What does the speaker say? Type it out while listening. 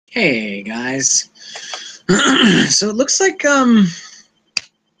Hey guys. So it looks like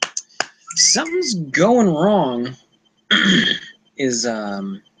something's going wrong.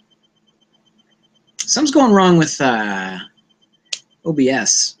 Something's going wrong with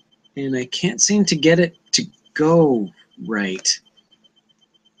OBS, and I can't seem to get it to go right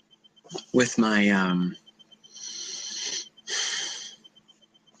with my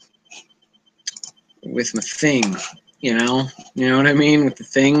thing. You know what I mean, with the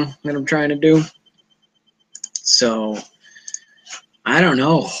thing that I'm trying to do. So I don't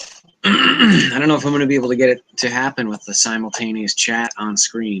know. I don't know if I'm going to be able to get it to happen with the simultaneous chat on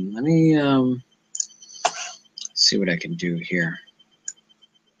screen. Let me see what I can do here.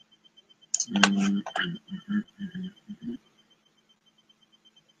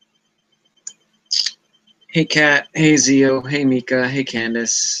 Hey Kat, hey Zio, hey Mika, hey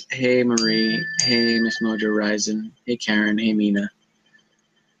Candace, hey Marie, hey Miss Mojo Ryzen, hey Karen, hey Mina.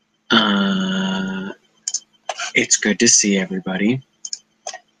 It's good to see everybody.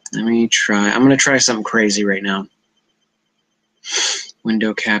 Let me try. I'm going to try something crazy right now.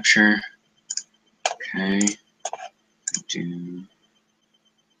 Window capture. Okay. Do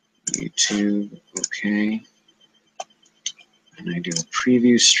YouTube. Okay. And I do a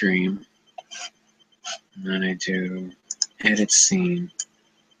preview stream. And then I do edit scene.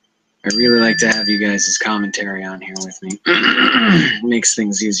 I really like to have you guys' commentary on here with me. Makes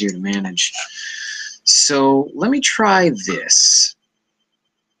things easier to manage. So let me try this.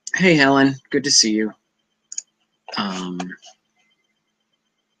 Hey Helen, good to see you.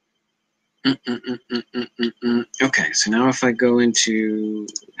 Okay, so now if I go into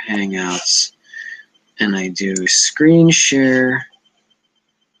Hangouts and I do screen share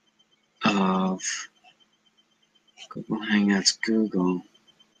of Google Hangouts, Google.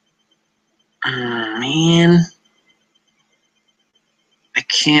 Man, I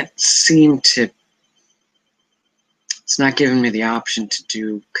can't seem to. It's not giving me the option to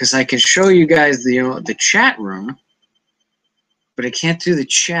do, because I can show you guys the chat room, but I can't do the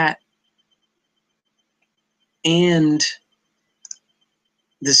chat and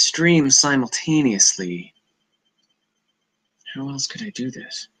the stream simultaneously. How else could I do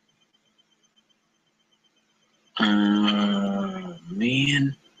this?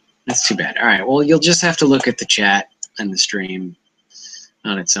 Man, that's too bad. All right, well, you'll just have to look at the chat and the stream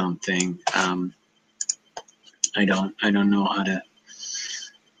on its own thing. I don't know how to.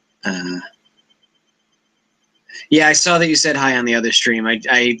 Yeah, I saw that you said hi on the other stream.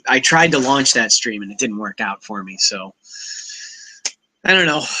 I tried to launch that stream and it didn't work out for me. So I don't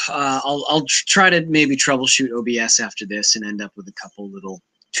know. I'll try to maybe troubleshoot OBS after this and end up with a couple little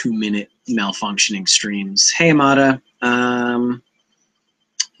 2-minute malfunctioning streams. Hey Amada.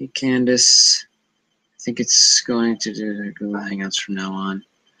 Hey Candace. I think it's going to do Google Hangouts from now on.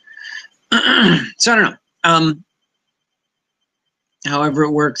 So I don't know. However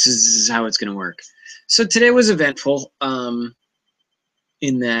it works is how it's going to work. So today was eventful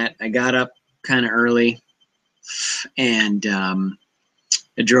in that I got up kind of early and I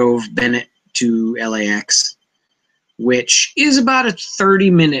drove Bennett to LAX, which is about a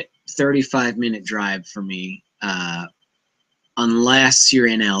 35-minute drive for me, unless you're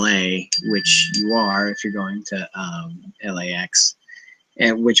in LA, which you are if you're going to LAX,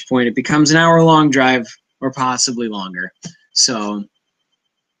 at which point it becomes an hour-long drive or possibly longer. So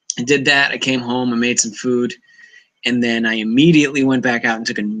I did that. I came home, I made some food, and then I immediately went back out and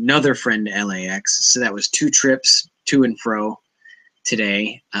took another friend to LAX. So that was 2 trips to and fro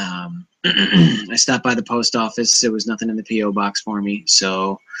today. I stopped by the post office. There was nothing in the P.O. box for me.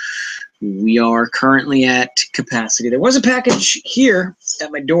 So we are currently at capacity. There was a package here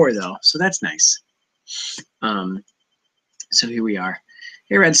at my door, though, so that's nice. So here we are.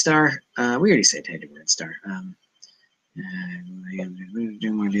 Hey, Red Star. We already said hey to Red Star.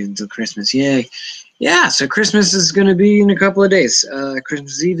 Do more days until Christmas. Yay. Yeah, so Christmas is going to be in a couple of days.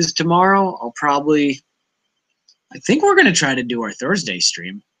 Christmas Eve is tomorrow. I think we're going to try to do our Thursday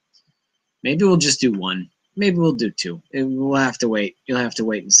stream. Maybe we'll just do 1. Maybe we'll do 2. We'll have to wait. You'll have to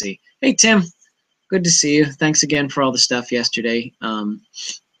wait and see. Hey, Tim. Good to see you. Thanks again for all the stuff yesterday.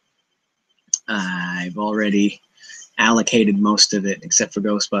 I've already allocated most of it, except for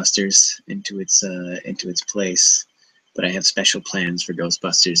Ghostbusters, into its place. But I have special plans for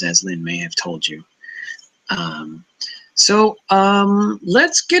Ghostbusters, as Lynn may have told you. So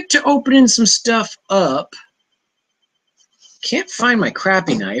let's get to opening some stuff up. Can't find my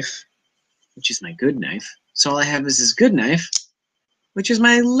crappy knife, which is my good knife. So all I have is this good knife, which is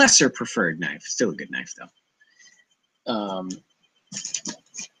my lesser preferred knife. Still a good knife, though.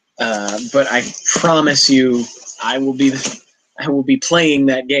 But I promise you, I will be I will be playing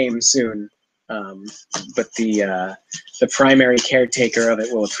that game soon. But the primary caretaker of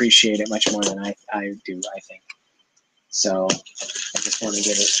it will appreciate it much more than I do, I think. So I just want to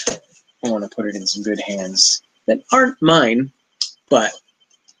get it. I want to put it in some good hands that aren't mine, but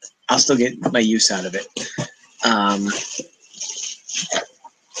I'll still get my use out of it.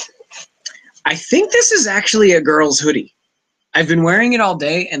 I think this is actually a girl's hoodie. I've been wearing it all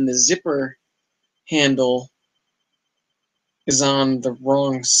day, and the zipper handle is on the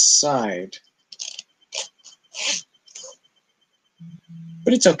wrong side.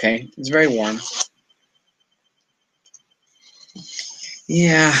 But it's okay. It's very warm.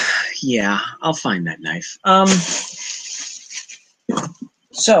 Yeah, I'll find that knife.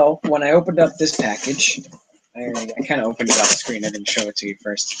 So when I opened up this package, I kind of opened it off the screen. I didn't show it to you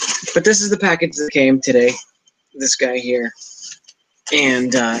first. But this is the package that came today. This guy here.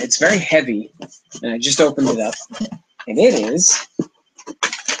 And it's very heavy. And I just opened it up. And it is...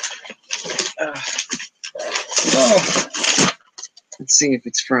 let's see if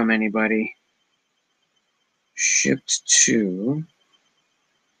it's from anybody. Shipped to...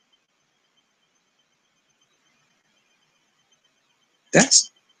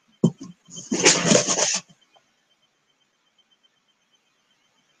 That's...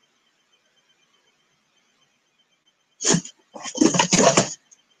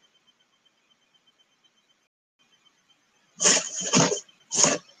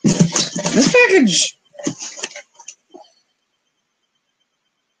 This package...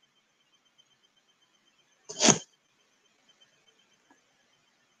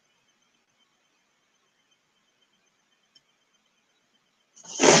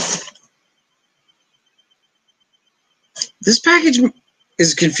 This package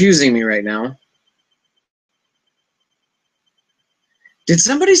is confusing me right now. Did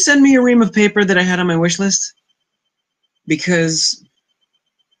somebody send me a ream of paper that I had on my wish list? Because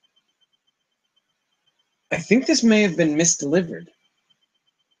I think this may have been misdelivered.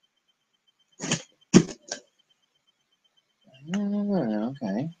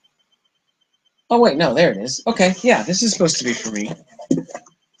 Okay. Oh, wait, no, there it is. Okay, yeah, this is supposed to be for me.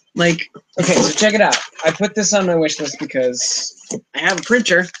 Like, okay, so check it out. I put this on my wish list because I have a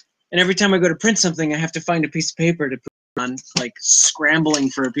printer, and every time I go to print something, I have to find a piece of paper to put on, like, scrambling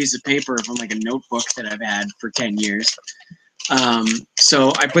for a piece of paper from, like, a notebook that I've had for 10 years.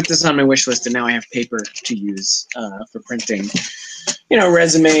 So I put this on my wish list, and now I have paper to use for printing, you know,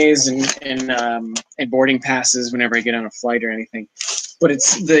 resumes and boarding passes whenever I get on a flight or anything. But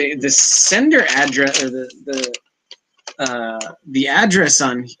it's the sender address, or the address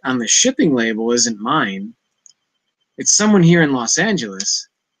on the shipping label isn't mine. It's someone here in Los Angeles,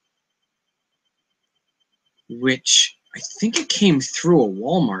 which I think it came through a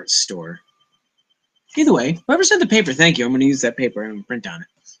Walmart store. Either way, whoever sent the paper, thank you. I'm going to use that paper and print on it.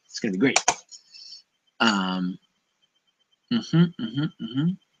 It's going to be great.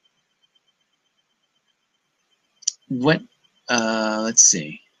 What? Let's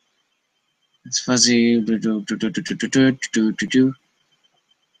see. It's fuzzy.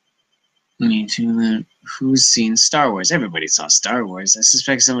 Me too. Who's seen Star Wars? Everybody saw Star Wars. I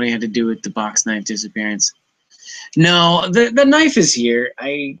suspect somebody had to do with the box knife disappearance. No, the knife is here.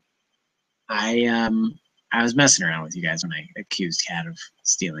 I was messing around with you guys when I accused Kat of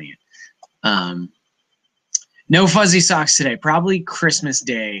stealing it. No fuzzy socks today. Probably Christmas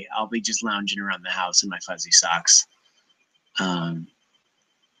Day. I'll be just lounging around the house in my fuzzy socks.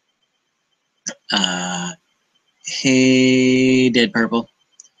 Hey, Dead Purple.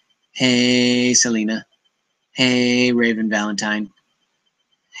 Hey, Selena. Hey, Raven Valentine.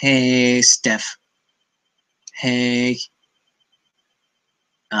 Hey, Steph. Hey.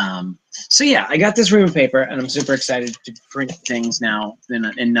 So yeah, I got this ream of paper, and I'm super excited to print things now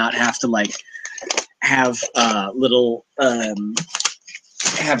and not have to, like, have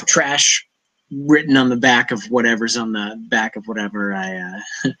have trash written on the back of whatever's on the back of whatever I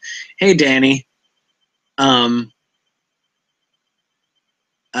Hey, Danny.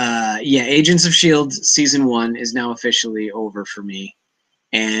 Yeah, Agents of S.H.I.E.L.D. Season 1 is now officially over for me.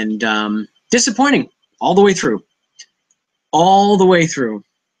 And disappointing all the way through. All the way through.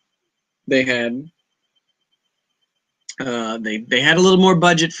 They had they had a little more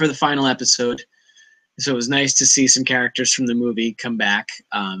budget for the final episode, so it was nice to see some characters from the movie come back.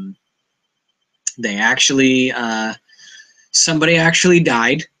 They actually somebody actually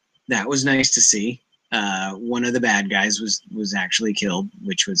died. That was nice to see. One of the bad guys was actually killed,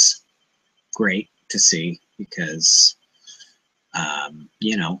 which was great to see because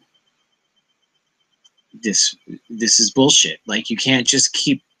you know, this is bullshit. Like, you can't just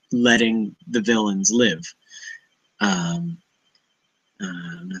keep letting the villains live.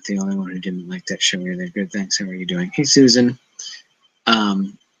 I'm not the only one who didn't like that show either. Good, thanks. How are you doing? Hey, Susan.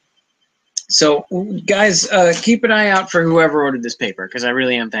 So, guys, keep an eye out for whoever ordered this paper, because I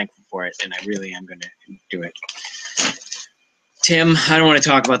really am thankful for it, and I really am going to do it. Tim, I don't want to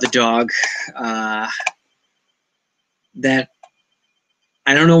talk about the dog. That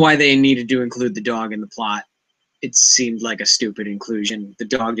I don't know why they needed to include the dog in the plot. It seemed like a stupid inclusion. The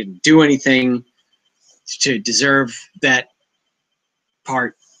dog didn't do anything to deserve that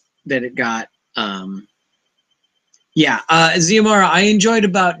part that it got. Ziamara, I enjoyed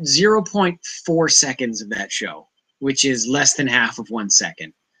about 0.4 seconds of that show, which is less than half of 1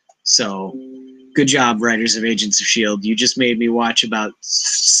 second. So, good job, writers of Agents of S.H.I.E.L.D. You just made me watch about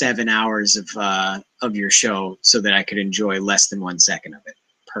 7 hours of your show so that I could enjoy less than 1 second of it.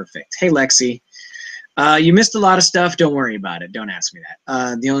 Perfect. Hey, Lexi. You missed a lot of stuff. Don't worry about it. Don't ask me that.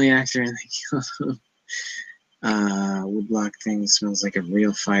 The only actor in the woodblock thing smells like a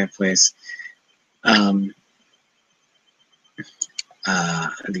real fireplace.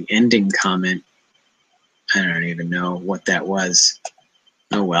 The ending comment, I don't even know what that was.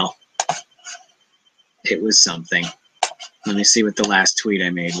 Oh well. It was something. Let me see what the last tweet I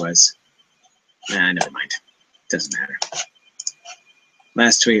made was. Nah, never mind. Doesn't matter.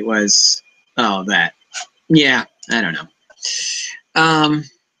 Last tweet was, oh, that. Yeah, I don't know.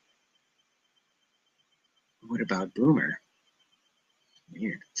 What about Boomer?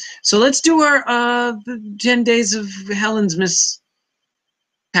 Weird. So let's do our 10 Days of Helen's Miss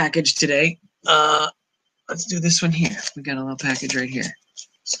package today. Let's do this one here. We got a little package right here.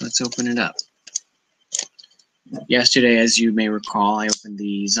 So let's open it up. Yesterday, as you may recall, I opened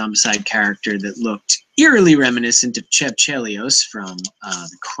the Zombicide character that looked eerily reminiscent of Chev Chelios from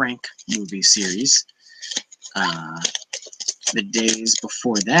the Crank movie series. The days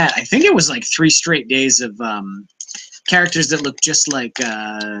before that, I think it was like 3 straight days of characters that look just like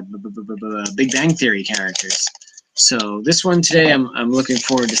Big Bang Theory characters. So this one today, I'm looking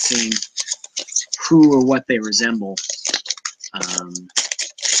forward to seeing who or what they resemble.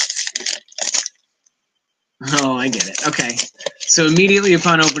 Oh, I get it. Okay. So immediately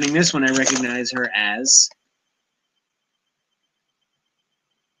upon opening this one, I recognize her as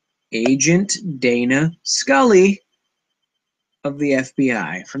Agent Dana Scully of the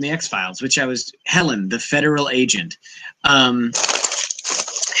FBI from the X-Files, which I was Helen, the federal agent. Helen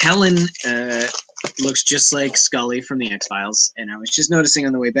looks just like Scully from the X-Files, and I was just noticing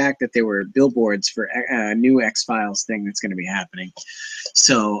on the way back that there were billboards for a new X-Files thing that's going to be happening.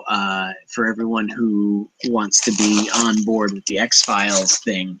 So for everyone who wants to be on board with the X-Files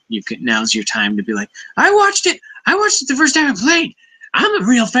thing, now's your time to be like, I watched it the first time I played. I'm a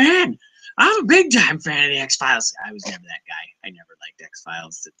real fan. I'm a big-time fan of the X-Files. I was never that guy. I never liked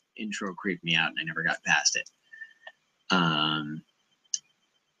X-Files. The intro creeped me out, and I never got past it.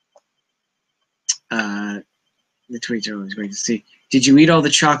 The tweets are always great to see. Did you eat all the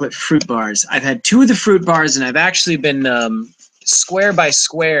chocolate fruit bars? I've had 2 of the fruit bars, and I've actually been square by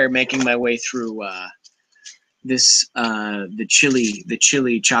square making my way through the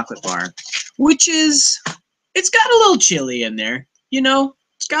chili chocolate bar, which is, it's got a little chili in there, you know.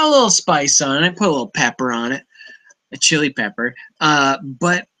 It's got a little spice on it. Put a little pepper on it, a chili pepper.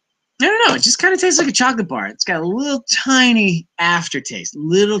 But I don't know. It just kind of tastes like a chocolate bar. It's got a little tiny aftertaste,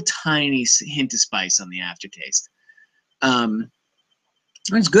 little tiny hint of spice on the aftertaste.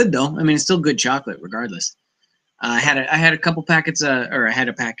 It's good though. I mean, it's still good chocolate regardless. I had a couple packets, or I had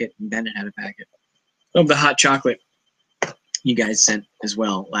a packet, and Bennett had a packet of the hot chocolate you guys sent as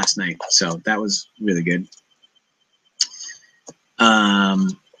well last night. So that was really good.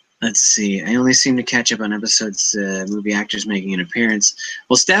 Let's see. I only seem to catch up on episodes, movie actors making an appearance.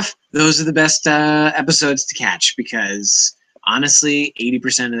 Well, Steph, those are the best episodes to catch because honestly,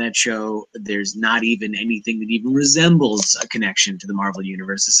 80% of that show, there's not even anything that even resembles a connection to the Marvel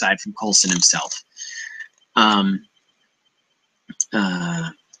Universe aside from Coulson himself. I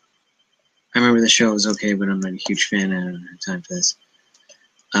remember the show was okay, but I'm not a huge fan. I don't have time for this.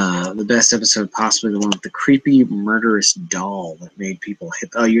 The best episode, possibly the one with the creepy, murderous doll that made people hit.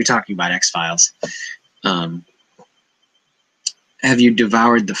 Oh, you're talking about X-Files. Have you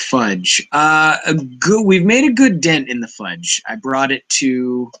devoured the fudge? We've made a good dent in the fudge. I brought it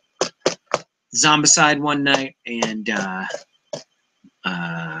to Zombicide one night, and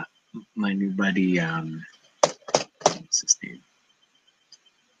my new buddy, what's his name?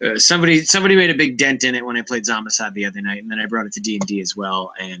 Somebody made a big dent in it when I played Zombicide the other night, and then I brought it to D&D as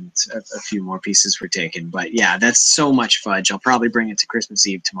well, and a few more pieces were taken. But yeah, that's so much fudge. I'll probably bring it to Christmas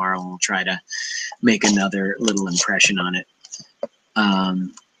Eve tomorrow, and we'll try to make another little impression on it.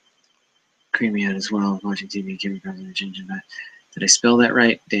 Cream me out as well. Watching TV, giving present attention. Did I spell that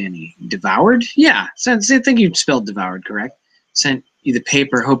right, Danny? Devoured? Yeah, I think you spelled devoured correct. Sent you the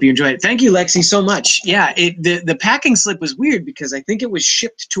paper. Hope you enjoyed it. Thank you, Lexi, so much. Yeah, the packing slip was weird because I think it was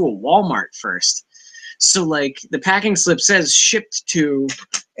shipped to a Walmart first. So like the packing slip says shipped to,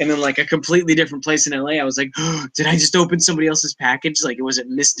 and then like a completely different place in LA. I was like, oh, did I just open somebody else's package? Like it was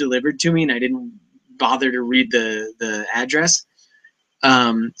misdelivered to me, and I didn't bother to read the address.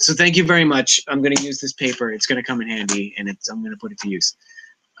 So thank you very much. I'm going to use this paper. It's going to come in handy, and I'm going to put it to use.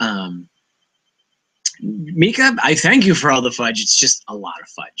 Mika, I thank you for all the fudge. It's just a lot of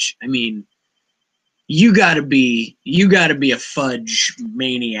fudge. I mean, you gotta be a fudge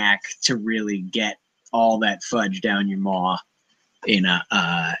maniac to really get all that fudge down your maw in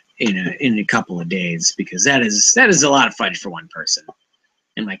a couple of days, because that is a lot of fudge for one person,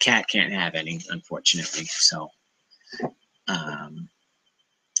 and my cat can't have any, unfortunately. So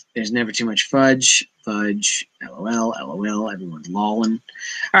there's never too much fudge. Fudge, LOL, LOL, everyone's lolling.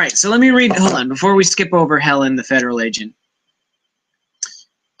 All right, so let me read, hold on, before we skip over Helen, the federal agent.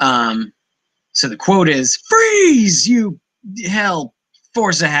 So the quote is, freeze, you hell,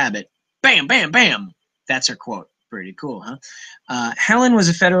 force a habit. Bam, bam, bam. That's her quote. Pretty cool, huh? Helen was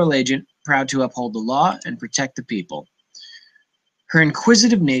a federal agent, proud to uphold the law and protect the people. Her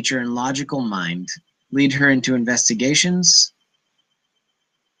inquisitive nature and logical mind lead her into investigations.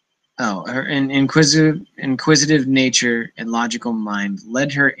 Her inquisitive nature and logical mind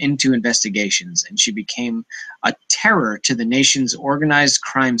led her into investigations, and she became a terror to the nation's organized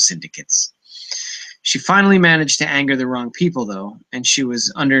crime syndicates. She finally managed to anger the wrong people, though, and she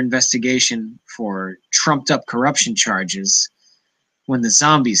was under investigation for trumped-up corruption charges when the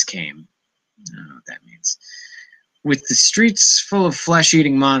zombies came. I don't know what that means. With the streets full of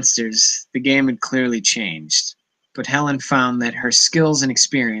flesh-eating monsters, the game had clearly changed. But Helen found that her skills and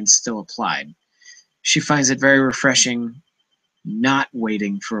experience still applied. She finds it very refreshing not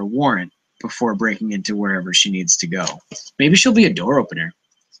waiting for a warrant before breaking into wherever she needs to go. Maybe she'll be a door opener.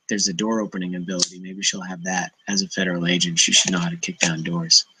 There's a door opening ability. Maybe she'll have that as a federal agent. She should know how to kick down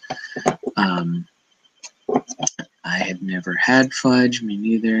doors. I have never had fudge. Me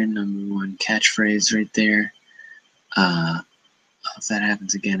neither. Number one catchphrase right there. If that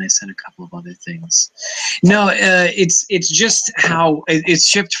happens again, I sent a couple of other things. No, it's just how it's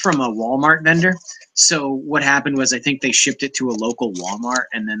shipped from a Walmart vendor. So what happened was I think they shipped it to a local Walmart,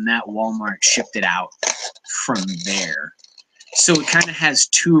 and then that Walmart shipped it out from there. So it kind of has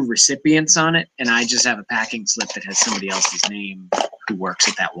two recipients on it, and I just have a packing slip that has somebody else's name who works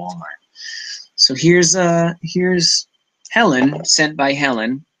at that Walmart. So here's Helen, sent by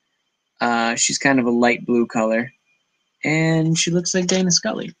Helen. She's kind of a light blue color. And she looks like Dana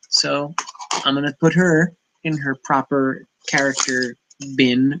Scully. So I'm going to put her in her proper character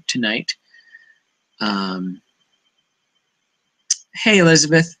bin tonight. Hey,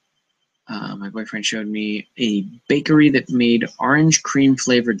 Elizabeth. My boyfriend showed me a bakery that made orange cream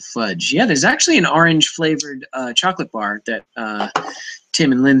flavored fudge. Yeah, there's actually an orange flavored chocolate bar that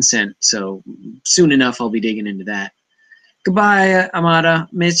Tim and Lynn sent. So soon enough, I'll be digging into that. Goodbye, Amada.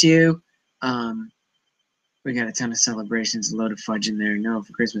 Miss you. We got a ton of celebrations, a load of fudge in there. No,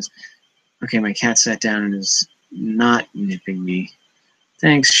 for Christmas. Okay, my cat sat down and is not nipping me.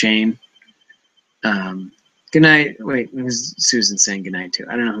 Thanks, Shane. Good night. Wait, who's Susan saying good night to?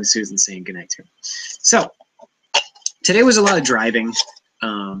 I don't know who Susan's saying good night to. So, today was a lot of driving.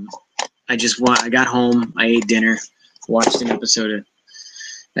 I got home, I ate dinner, watched an episode of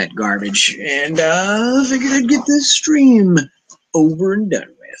that garbage, and figured I'd get this stream over and done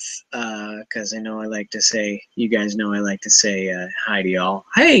with. Because I know I like to say, you guys know I like to say hi to y'all.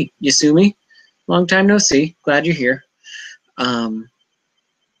 Hey, Yasumi. Long time no see. Glad you're here.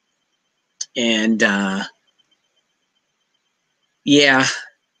 Yeah.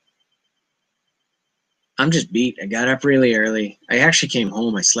 I'm just beat. I got up really early. I actually came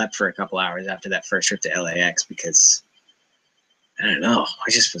home. I slept for a couple hours after that first trip to LAX because, I don't know,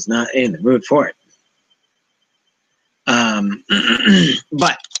 I just was not in the mood for it.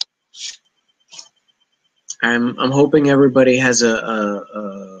 But I'm hoping everybody has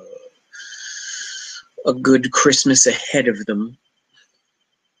a good Christmas ahead of them.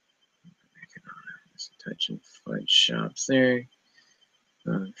 Touching fudge shops there.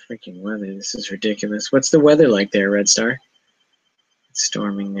 Freaking weather! This is ridiculous. What's the weather like there, Red Star? It's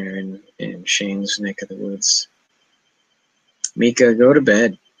storming there in Shane's neck of the woods. Mika, go to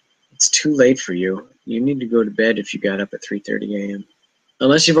bed. It's too late for you. You need to go to bed if you got up at 3:30 a.m.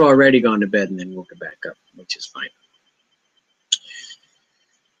 Unless you've already gone to bed and then woke back up, which is fine.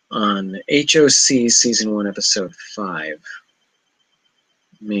 On HOC Season 1, Episode 5.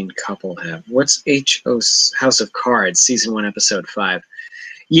 main couple have? What's House of Cards, season 1, episode 5?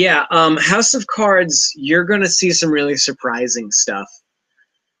 Yeah, House of Cards, you're gonna see some really surprising stuff.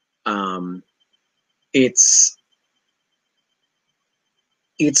 It's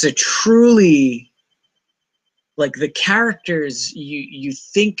a truly, like, the characters, you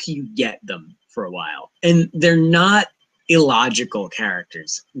think you get them for a while, and they're not illogical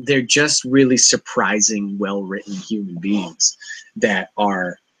characters. They're just really surprising, well-written human beings that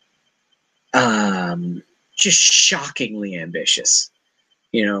are just shockingly ambitious.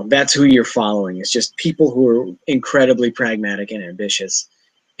 You know, that's who you're following. It's just people who are incredibly pragmatic and ambitious,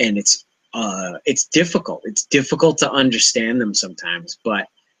 and it's difficult. It's difficult to understand them sometimes, but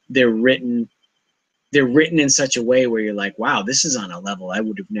they're written in such a way where you're like, wow, this is on a level I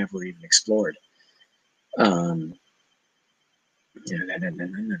would have never even explored.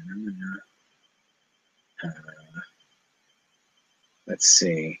 Let's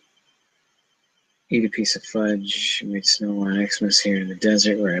see. Eat a piece of fudge, made snow on Xmas here in the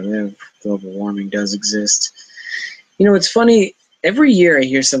desert where I live. Global warming does exist. You know, it's funny. Every year I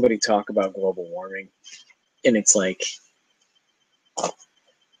hear somebody talk about global warming, and it's like,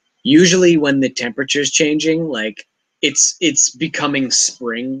 usually when the temperature's changing, like, it's becoming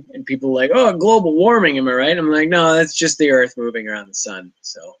spring, and people are like, oh, global warming, am I right? I'm like, no, that's just the Earth moving around the sun.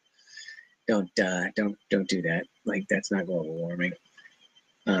 So don't do that. Like, that's not global warming.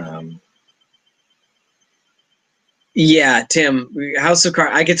 Yeah, Tim, House of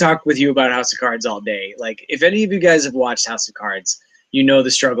Cards. I could talk with you about House of Cards all day. Like, if any of you guys have watched House of Cards, you know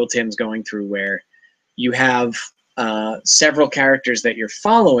the struggle Tim's going through, where you have several characters that you're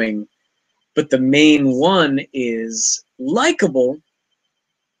following, but the main one is likable,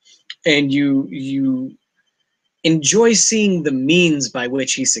 and you enjoy seeing the means by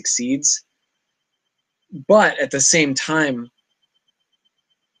which he succeeds, but at the same time,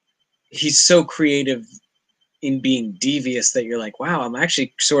 he's so creative in being devious that you're like, wow, I'm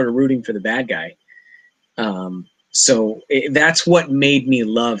actually sort of rooting for the bad guy. That's what made me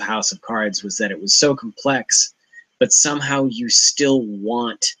love House of Cards, was that it was so complex, but somehow you still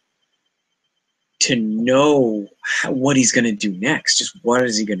want to know what he's going to do next. Just what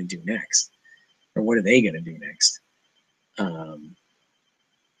is he going to do next? Or what are they going to do next?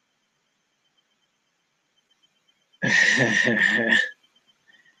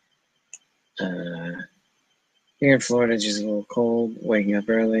 Here in Florida, just a little cold, waking up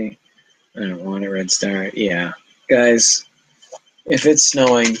early. I don't want a red star. Yeah. Guys, if it's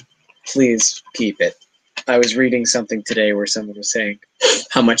snowing, please keep it. I was reading something today where someone was saying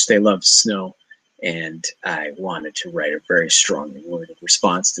how much they love snow, and I wanted to write a very strong word of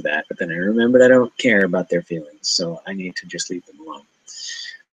response to that, but then I remembered I don't care about their feelings, so I need to just leave them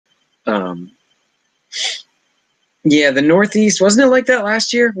alone. Yeah, the Northeast, wasn't it like that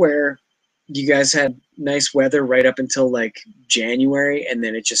last year, where you guys had nice weather right up until like January, and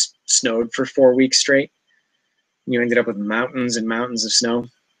then it just snowed for 4 weeks straight? You ended up with mountains and mountains of snow.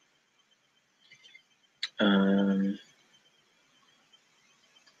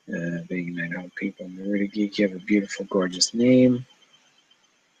 Being Night Home people, Naruto Geek, you have a beautiful, gorgeous name.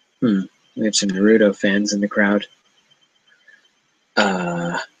 We have some Naruto fans in the crowd.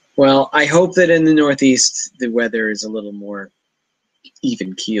 Well, I hope that in the Northeast the weather is a little more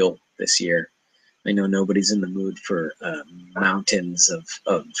even keel this year. I know nobody's in the mood for mountains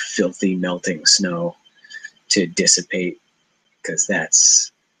of filthy melting snow to dissipate, because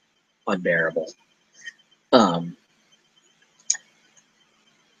that's unbearable.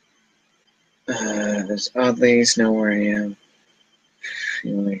 There's oddly snow where I am.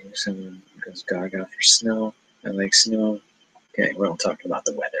 Feeling like someone goes gaga for snow. I like snow. Okay, we're all talking about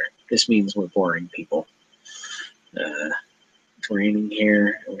the weather. This means we're boring people. It's raining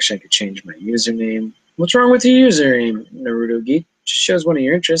here. I wish I could change my username. What's wrong with your username, Naruto Geek? Just shows one of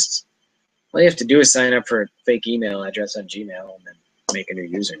your interests. All you have to do is sign up for a fake email address on Gmail and then make a new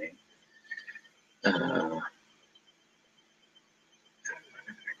username. I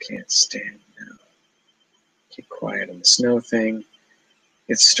can't stand now. Keep quiet on the snow thing.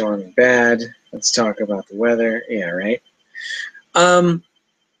 It's storming bad. Let's talk about the weather. Yeah, right. I'm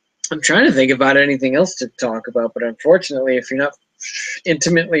trying to think about anything else to talk about, but unfortunately, if you're not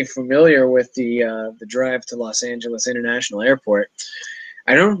intimately familiar with the drive to Los Angeles International Airport,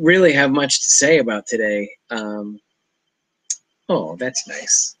 I don't really have much to say about today. Oh, that's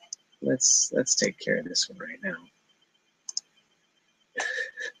nice. Let's take care of this one right now.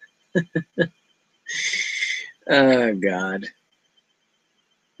 Oh God.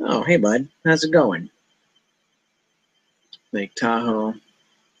 Oh, hey bud, how's it going? Lake Tahoe.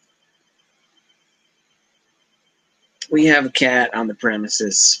 We have a cat on the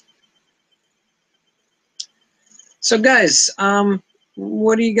premises. So, guys,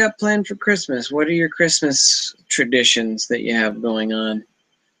 what do you got planned for Christmas? What are your Christmas traditions that you have going on?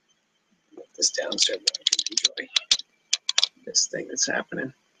 Put this down so everyone can enjoy this thing that's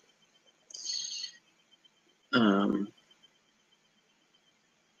happening.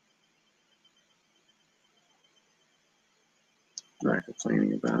 Not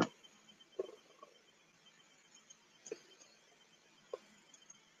complaining about.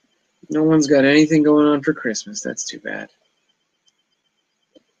 No one's got anything going on for Christmas. That's too bad.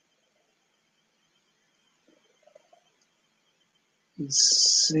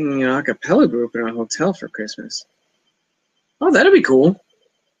 Singing an a cappella group in a hotel for Christmas. Oh, that'd be cool.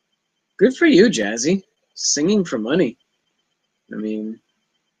 Good for you, Jazzy. Singing for money. I mean,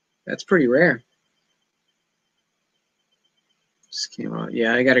 that's pretty rare. Just came out.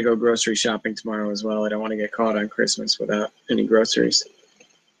 Yeah, I got to go grocery shopping tomorrow as well. I don't want to get caught on Christmas without any groceries.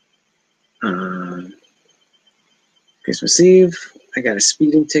 Christmas Eve, I got a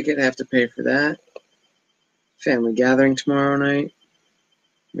speeding ticket. I have to pay for that. Family gathering tomorrow night.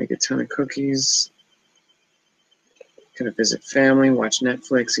 Make a ton of cookies. Gonna visit family, watch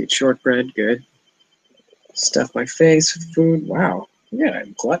Netflix, eat shortbread. Good. Stuff my face with food. Wow, we got a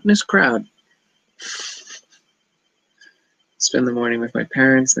gluttonous crowd. Spend the morning with my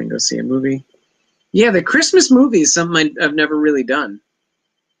parents, then go see a movie. Yeah, the Christmas movie is something I've never really done.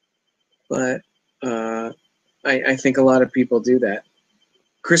 But I think a lot of people do that.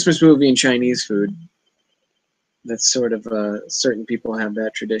 Christmas movie and Chinese food. That's sort of, certain people have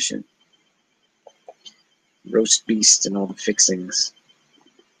that tradition. Roast beast and all the fixings.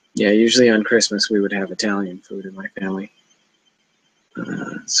 Yeah, usually on Christmas we would have Italian food in my family.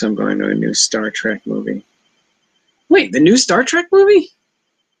 So I'm going to a new Star Trek movie. Wait, the new Star Trek movie?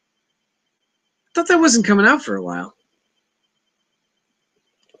 I thought that wasn't coming out for a while.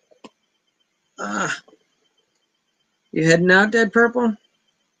 You heading out, Dead Purple?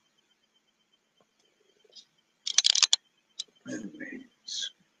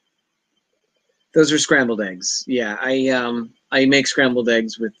 Those are scrambled eggs. Yeah, I make scrambled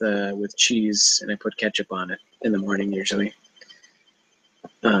eggs with cheese, and I put ketchup on it in the morning usually.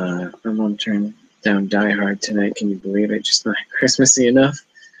 I'm gonna turn down Die Hard tonight. Can you believe it? Just not Christmassy enough.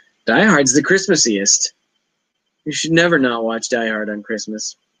 Die Hard's the Christmassiest. You should never not watch Die Hard on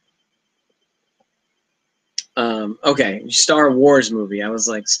Christmas. Okay, Star Wars movie. I was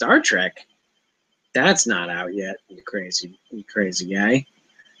like, Star Trek? That's not out yet, you crazy guy.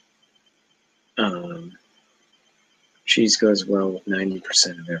 Cheese goes well with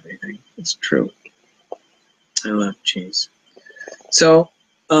 90% of everything. It's true. I love cheese. So,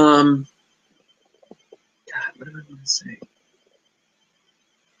 God, what do I want to say?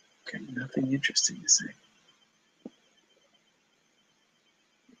 Got nothing interesting to say.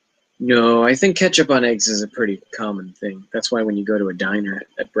 No, I think ketchup on eggs is a pretty common thing. That's why when you go to a diner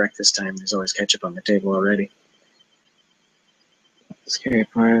at breakfast time, there's always ketchup on the table already. Scary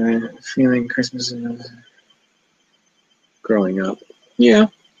part of it, feeling Christmas is growing up. Yeah.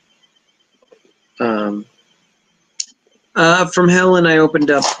 From Helen, I opened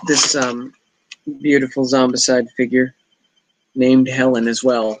up this beautiful zombicide figure named Helen as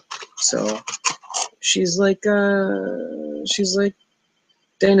well. So she's like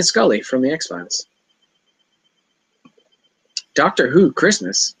Dana Scully from the X-Files. Doctor Who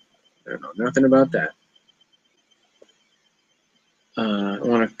Christmas. I don't know nothing about that. I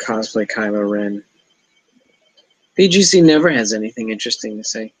want to cosplay Kylo Ren. PGC never has anything interesting to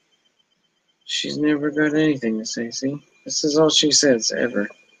say. She's never got anything to say, see? This is all she says, ever.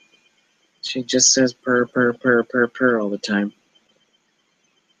 She just says purr, purr, purr, purr, purr all the time.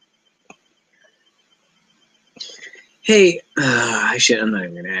 Hey, I'm not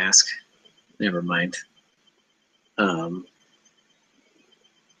even going to ask. Never mind.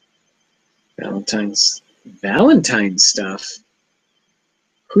 Valentine's stuff?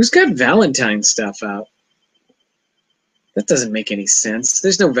 Who's got Valentine's stuff out? That doesn't make any sense.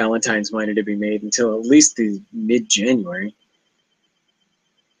 There's no Valentine's minor to be made until at least the mid-January.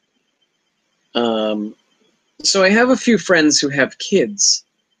 So I have a few friends who have kids,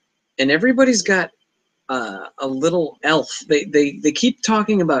 and everybody's got a little elf. They keep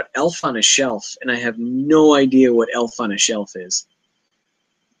talking about elf on a shelf, and I have no idea what elf on a shelf is.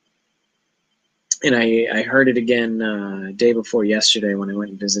 And I heard it again day before yesterday when I went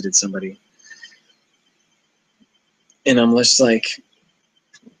and visited somebody. And I'm just like,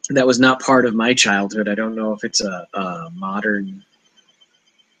 that was not part of my childhood. I don't know if it's a modern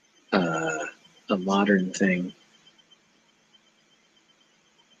thing.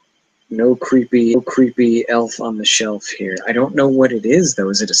 no creepy elf on the shelf here. I don't know what it is though.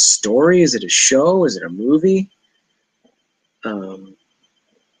 Is it a story? Is it a show? Is it a movie?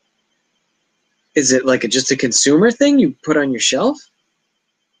 Is it like just a consumer thing you put on your shelf?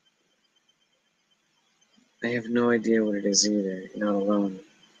 I have no idea what it is either. You're not alone.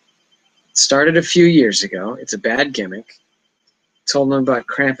 It started a few years ago. It's a bad gimmick. Told them about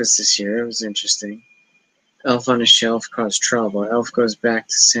Krampus this year. It was interesting. Elf on a shelf caused trouble. Elf goes back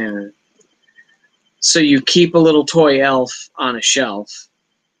to Santa. So you keep a little toy elf on a shelf,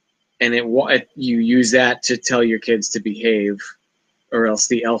 and you use that to tell your kids to behave, or else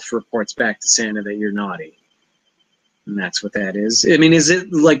the elf reports back to Santa that you're naughty. And that's what that is. I mean, is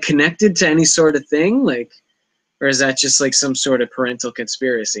it like connected to any sort of thing? Like, or is that just like some sort of parental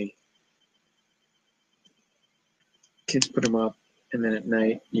conspiracy? Kids put them up, and then at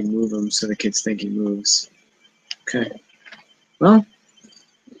night you move them so the kids think he moves. Okay. Well,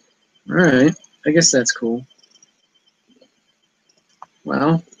 all right. I guess that's cool.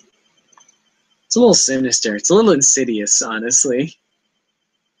 Well, it's a little sinister. It's a little insidious, honestly.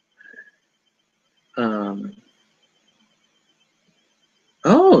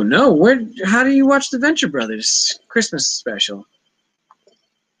 Oh no! How do you watch the Venture Brothers Christmas special?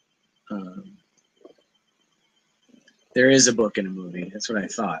 There is a book in a movie. That's what I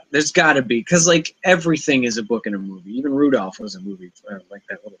thought. There's got to be, because like everything is a book in a movie. Even Rudolph was a movie, like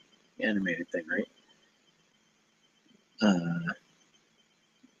that little animated thing, right?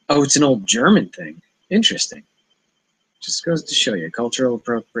 Oh, it's an old German thing. Interesting. Just goes to show you cultural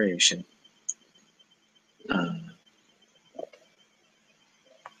appropriation.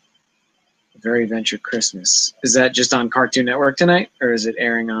 Very Venture Christmas. Is that just on Cartoon Network tonight, or is it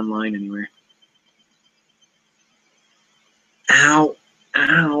airing online anywhere? Ow,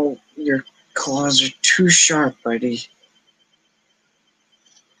 ow, your claws are too sharp, buddy.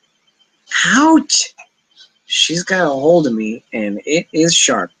 Ouch! She's got a hold of me, and it is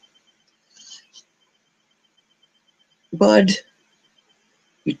sharp. Bud,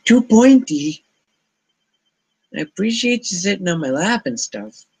 you're too pointy. I appreciate you sitting on my lap and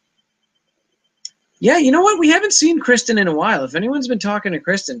stuff. Yeah, you know what? We haven't seen Kristen in a while. If anyone's been talking to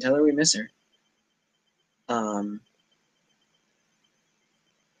Kristen, tell her we miss her.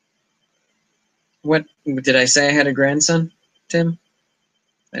 What did I say? I had a grandson, Tim?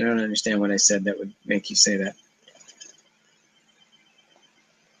 I don't understand what I said that would make you say that.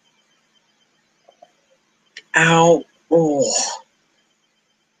 Ow. Oh.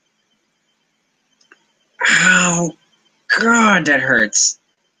 Ow. God, that hurts.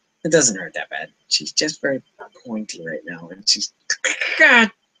 It doesn't hurt that bad. She's just very pointy right now. And she's... God.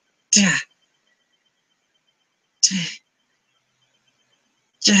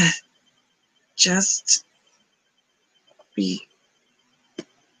 Just be...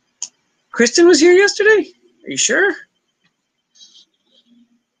 Kristen was here yesterday? Are you sure?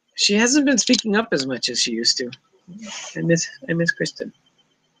 She hasn't been speaking up as much as she used to. I miss Kristen.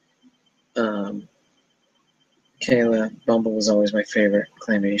 Kayla, Bumble was always my favorite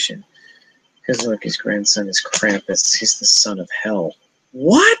claymation. Because Loki's grandson is Krampus. He's the son of hell.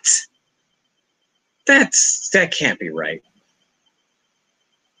 What? That can't be right.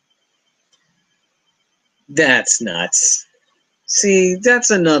 That's nuts. See, that's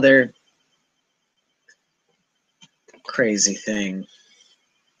another crazy thing.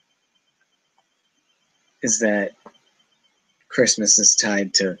 Is that Christmas is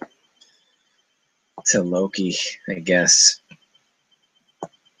tied to Loki, I guess.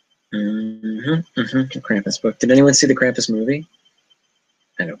 The Krampus book. Did anyone see the Krampus movie?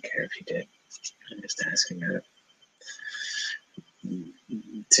 I don't care if you did. I'm just asking that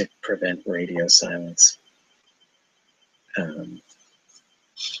to prevent radio silence.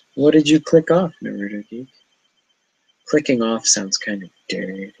 What did you click off, Naruto Geek? Clicking off sounds kind of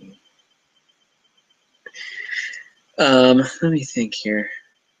dirty. Let me think here.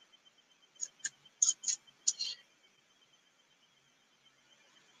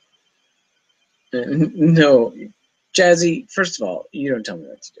 No, Jazzy, first of all, you don't tell me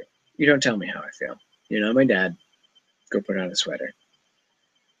what to do. You don't tell me how I feel. You're not my dad. Go put on a sweater.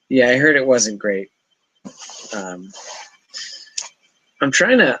 Yeah, I heard it wasn't great. I'm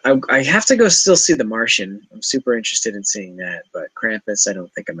trying to... I have to go still see The Martian. I'm super interested in seeing that, but Krampus, I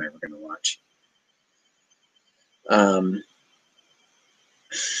don't think I'm ever going to watch.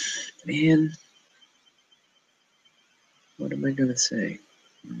 Man, what am I going to say?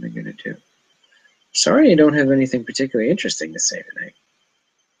 What am I going to do? Sorry I don't have anything particularly interesting to say tonight.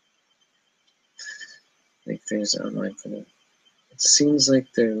 I think there's online for the... It seems like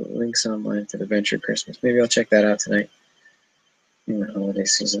the link's online for the Venture Christmas. Maybe I'll check that out tonight. in the holiday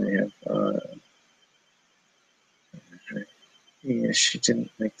season, I have. Yeah, she didn't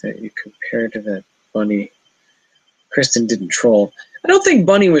like that you compared to that bunny. Kristen didn't troll. I don't think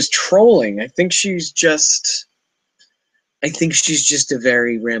Bunny was trolling. I think she's just a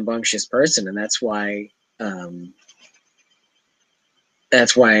very rambunctious person, and that's why I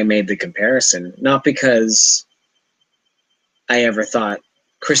made the comparison. Not because I ever thought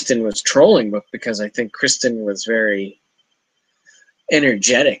Kristen was trolling, but because I think Kristen was very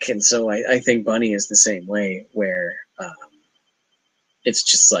energetic, and so I think Bunny is the same way, where it's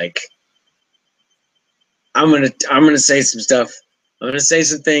just like I'm gonna say some stuff, I'm gonna say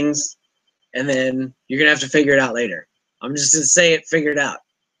some things, and then you're gonna have to figure it out later. I'm just gonna say it, figure it out.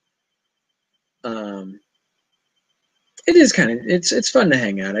 It is kind of it's fun to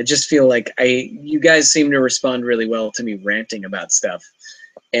hang out. I just feel like you guys seem to respond really well to me ranting about stuff,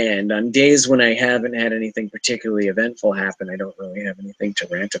 and on days when I haven't had anything particularly eventful happen, I don't really have anything to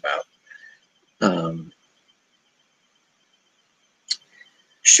rant about.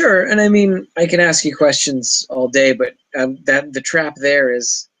 Sure, and I mean I can ask you questions all day, but that the trap there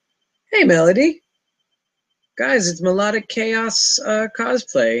is, hey Melody, guys, it's Melodic Chaos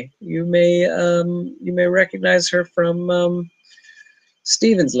Cosplay. You may recognize her from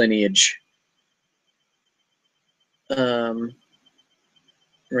Steven's lineage. Rant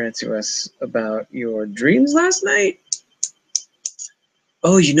to us about your dreams last night.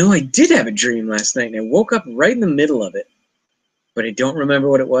 Oh, you know, I did have a dream last night, and I woke up right in the middle of it, but I don't remember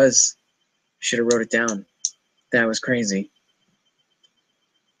what it was. Should have wrote it down. That was crazy.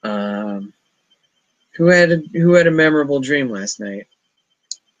 Who had a memorable dream last night?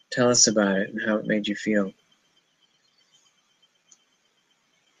 Tell us about it and how it made you feel.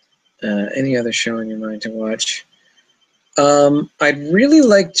 Any other show in your mind to watch? I'd really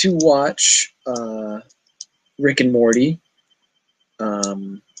like to watch Rick and Morty.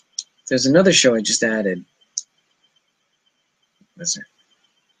 There's another show I just added. What's there?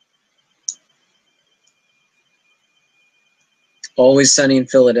 Always Sunny in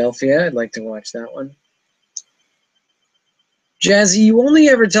Philadelphia. I'd like to watch that one. Jazzy, you only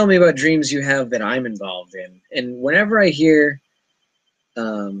ever tell me about dreams you have that I'm involved in, and whenever I hear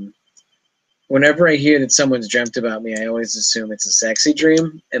that someone's dreamt about me, I always assume it's a sexy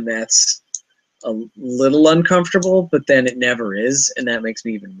dream, and that's a little uncomfortable, but then it never is, and that makes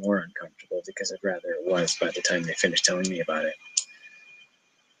me even more uncomfortable because I'd rather it was by the time they finish telling me about it.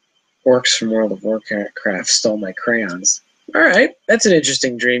 Orcs from World of Warcraft stole my crayons. All right, that's an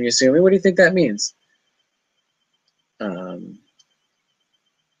interesting dream, Yasumi. What do you think that means?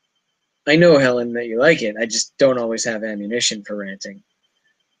 I know, Helen, that you like it. I just don't always have ammunition for ranting.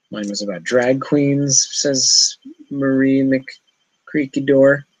 Mine was about drag queens, says Marie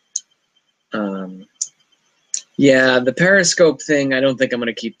McCreaky-Door. Yeah, the Periscope thing, I don't think I'm going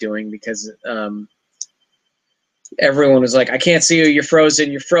to keep doing because everyone was like, I can't see you, you're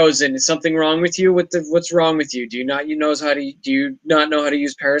frozen, Is something wrong with you? What's wrong with you? Do you not know how to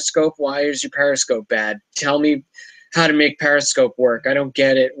use Periscope? Why is your Periscope bad? Tell me how to make Periscope work. I don't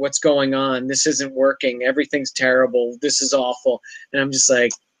get it. What's going on? This isn't working. Everything's terrible. This is awful. And I'm just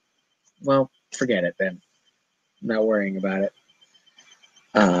like, well, forget it then. I'm not worrying about it.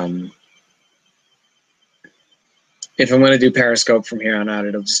 If I'm going to do Periscope from here on out,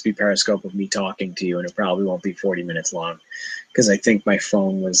 it'll just be Periscope of me talking to you, and it probably won't be 40 minutes long because I think my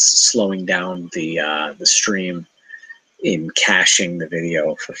phone was slowing down the stream in caching the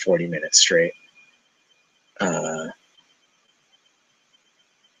video for 40 minutes straight.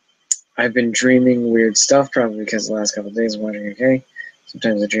 I've been dreaming weird stuff, probably because the last couple of days I'm wondering, okay,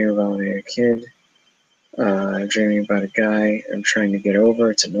 sometimes I dream about when I was a kid. I'm dreaming about a guy I'm trying to get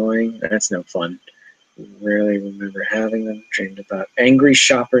over. It's annoying. That's no fun. Rarely remember having them. Dreamed about angry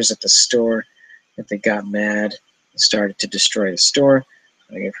shoppers at the store that they got mad and started to destroy the store.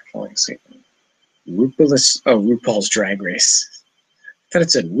 I gave her falling asleep. RuPaul's Drag Race. I thought it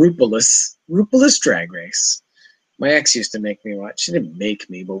said Rupulous Drag Race. My ex used to make me watch. She didn't make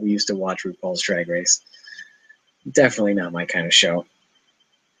me, but we used to watch RuPaul's Drag Race. Definitely not my kind of show.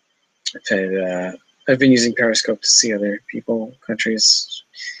 I've been using Periscope to see other people, countries.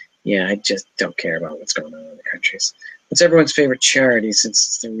 Yeah, I just don't care about what's going on in other countries. What's everyone's favorite charity since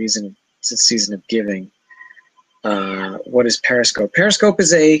it's the season of giving? What is Periscope? Periscope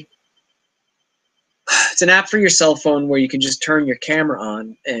is it's an app for your cell phone where you can just turn your camera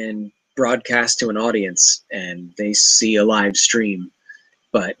on and broadcast to an audience, and they see a live stream,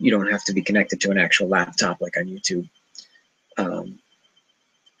 but you don't have to be connected to an actual laptop like on YouTube.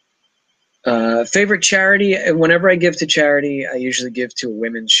 Favorite charity? Whenever I give to charity, I usually give to a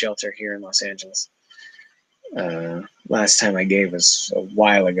women's shelter here in Los Angeles. Last time I gave was a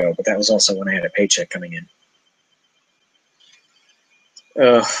while ago, but that was also when I had a paycheck coming in.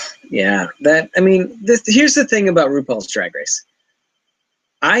 Yeah. Here's the thing about RuPaul's Drag Race.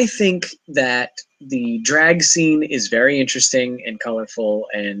 I think that the drag scene is very interesting and colorful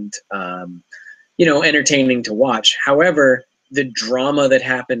and, entertaining to watch. However, the drama that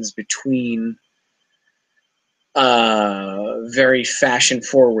happens between very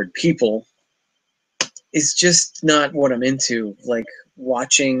fashion-forward people is just not what I'm into. Like,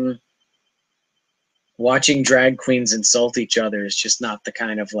 watching drag queens insult each other is just not the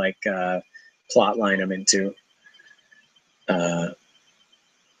kind of plot line I'm into.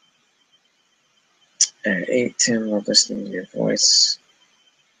 At 8:10, love listening to your voice.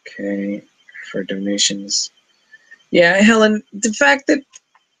 Okay, for donations. Yeah, Helen, the fact that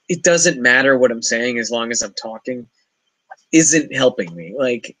it doesn't matter what I'm saying as long as I'm talking isn't helping me.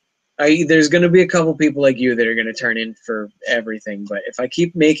 Like, there's going to be a couple people like you that are going to turn in for everything, but if I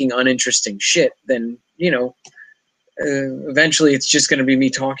keep making uninteresting shit, then, eventually it's just going to be me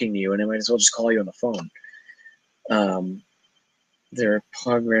talking to you, and I might as well just call you on the phone. There are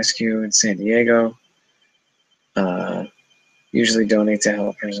Pug Rescue in San Diego. Usually donate to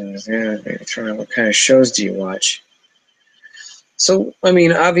help persons. Yeah, what kind of shows do you watch? So,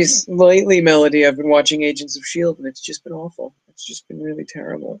 obviously, lately, Melody, I've been watching Agents of S.H.I.E.L.D., and it's just been awful. It's just been really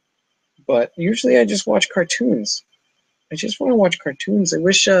terrible. But usually I just watch cartoons. I just want to watch cartoons. I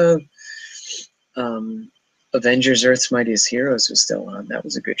wish Avengers Earth's Mightiest Heroes was still on. That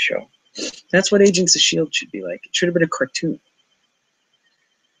was a good show. That's what Agents of S.H.I.E.L.D. should be like. It should have been a cartoon.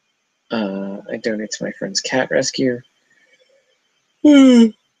 I donate to my friend's cat rescue.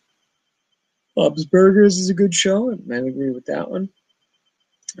 Bob's Burgers is a good show. I agree with that one.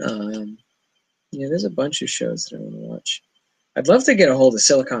 Yeah, there's a bunch of shows that I want to watch. I'd love to get a hold of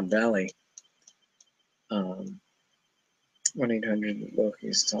Silicon Valley.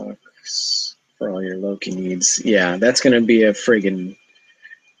 1-800-Loki's Talks for all your Loki needs. Yeah, that's going to be a friggin'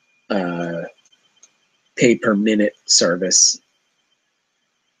 pay-per-minute service.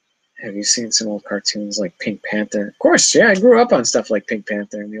 Have you seen some old cartoons like Pink Panther? Of course, yeah, I grew up on stuff like Pink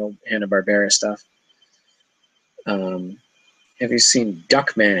Panther and the old Hanna-Barbera stuff. Have you seen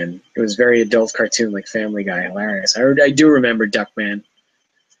Duckman? It was a very adult cartoon like Family Guy. Hilarious. I do remember Duckman.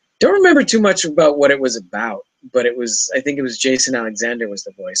 Don't remember too much about what it was about, but I think it was Jason Alexander was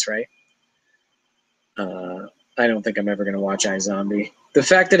the voice, right? I don't think I'm ever going to watch iZombie. The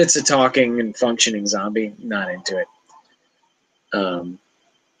fact that it's a talking and functioning zombie, not into it.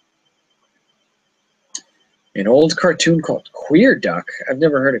 An old cartoon called Queer Duck. I've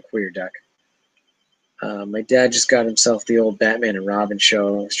never heard of Queer Duck. My dad just got himself the old Batman and Robin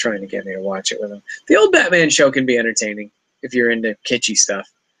show. I was trying to get me to watch it with him. The old Batman show can be entertaining if you're into kitschy stuff.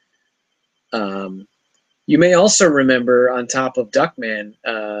 You may also remember, on top of Duckman,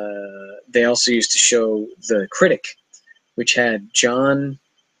 they also used to show The Critic, which had John...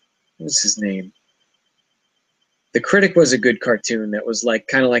 What was his name? The Critic was a good cartoon that was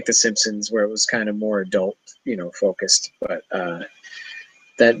kind of like The Simpsons, where it was kind of more adult, focused. But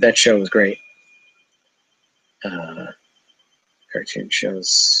that show was great. Cartoon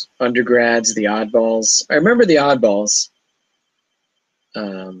shows. Undergrads, The Oddballs. I remember The Oddballs.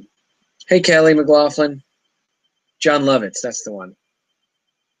 Hey, Kelly McLaughlin. John Lovitz, that's the one.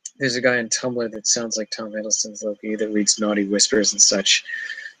 There's a guy on Tumblr that sounds like Tom Hiddleston's Loki that reads naughty whispers and such.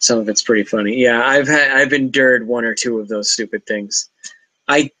 Some of it's pretty funny. Yeah, I've endured one or two of those stupid things.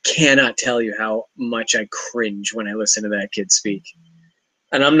 I cannot tell you how much I cringe when I listen to that kid speak.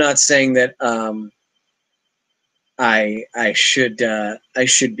 And I'm not saying that I should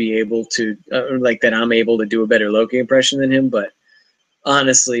be able to that I'm able to do a better Loki impression than him, but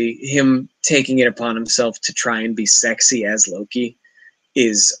honestly, him taking it upon himself to try and be sexy as Loki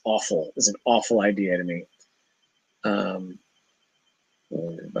is awful. Is an awful idea to me.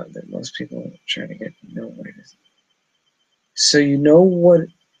 About that, most people are trying to get to know what it is. So you know what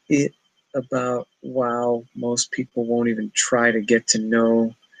it about? Wow, most people won't even try to get to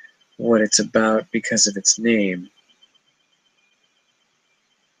know what it's about because of its name.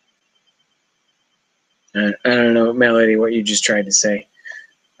 I don't know, Melody, what you just tried to say.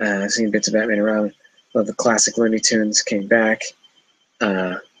 I've seen bits of Batman around. Love the classic Looney Tunes came back.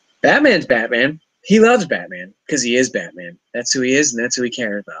 Batman's Batman. He loves Batman because he is Batman. That's who he is, and that's who he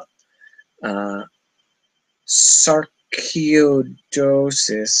cares about.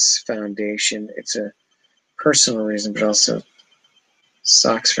 Sarcoidosis Foundation. It's a personal reason, but also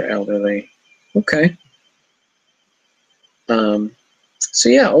socks for elderly. Okay. So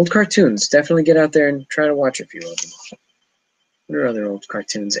yeah, old cartoons. Definitely get out there and try to watch a few of them. What are other old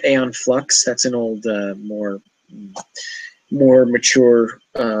cartoons? Aeon Flux. That's an old, more mature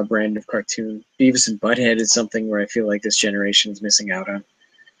brand of cartoon. Beavis and Butthead is something where I feel like this generation is missing out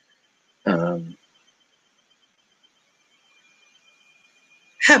on.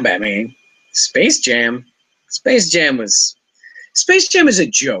 How about me? Space Jam. Space Jam is a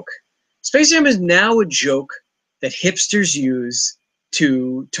joke. Space Jam is now a joke that hipsters use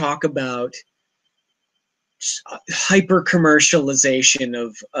to talk about hyper commercialization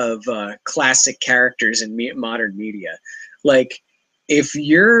of classic characters in modern media. Like, if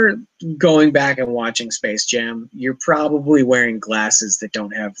you're going back and watching Space Jam, you're probably wearing glasses that don't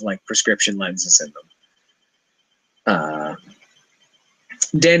have like prescription lenses in them.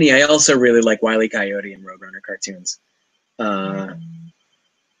 Danny, I also really like Wile E. Coyote and Roadrunner cartoons. I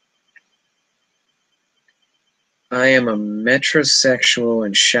am a metrosexual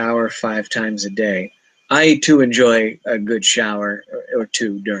and shower 5 times a day. I, too, enjoy a good shower or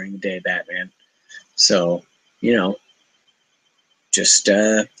two during the day, Batman. So, you know, just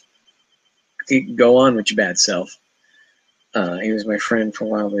go on with your bad self. He was my friend for a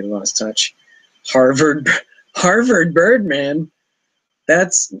while. We lost touch. Harvard Birdman.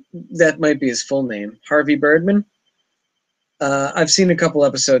 That might be his full name. Harvey Birdman. I've seen a couple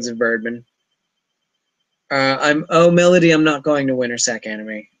episodes of Birdman. Melody, I'm not going to Wintersack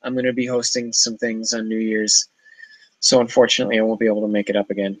Anime. I'm going to be hosting some things on New Year's. So unfortunately, I won't be able to make it up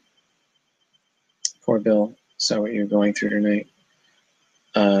again. Poor Bill. Saw what you're going through tonight.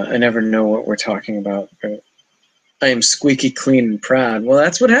 I never know what we're talking about. But I am squeaky clean and proud. Well,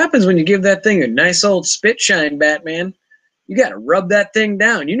 that's what happens when you give that thing a nice old spit shine, Batman. You got to rub that thing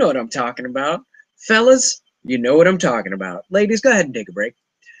down. You know what I'm talking about. Fellas, you know what I'm talking about. Ladies, go ahead and take a break.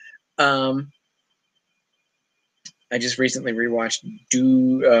 I just recently rewatched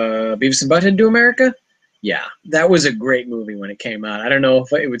Beavis and Butthead Do America. Yeah, that was a great movie when it came out. I don't know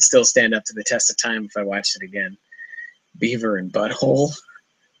if it would still stand up to the test of time if I watched it again. Beaver and Butthole.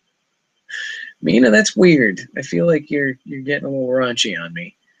 Mina, that's weird. I feel like you're getting a little raunchy on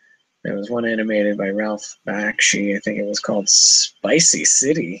me. There was one animated by Ralph Bakshi. I think it was called Spicy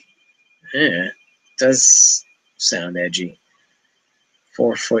City. Yeah, it does sound edgy.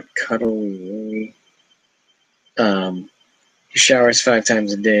 4-foot cuddly. He showers 5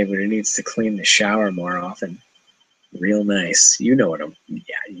 times a day, but he needs to clean the shower more often. Real nice. You know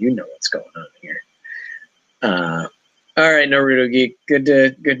you know what's going on here. All right, Naruto Geek. Good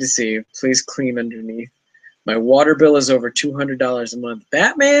to see you. Please clean underneath. My water bill is over $200 a month.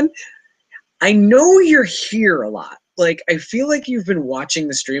 Batman, I know you're here a lot. Like, I feel like you've been watching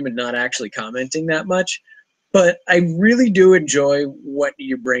the stream and not actually commenting that much, but I really do enjoy what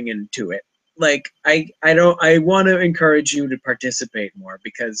you bring into it. Like, I want to encourage you to participate more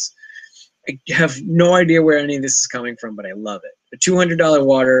because I have no idea where any of this is coming from, but I love it. A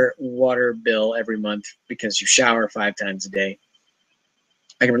 $200 water bill every month because you shower 5 times a day.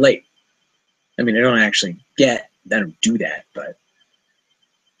 I can relate. I mean, I don't do that, but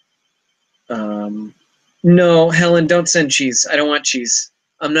no, Helen, don't send cheese. I don't want cheese.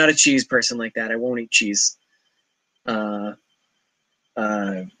 I'm not a cheese person like that. I won't eat cheese.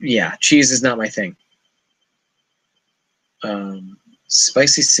 Yeah, cheese is not my thing.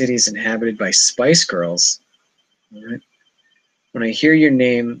 Spicy City is inhabited by Spice Girls. All right. When I hear your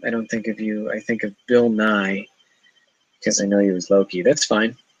name, I don't think of you. I think of Bill Nye because I know you as Loki. That's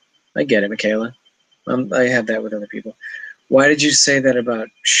fine. I get it, Michaela. I have that with other people. Why did you say that about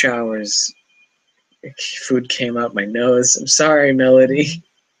showers? Food came out my nose. I'm sorry, Melody.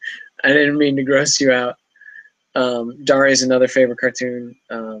 I didn't mean to gross you out. Daria's another favorite cartoon.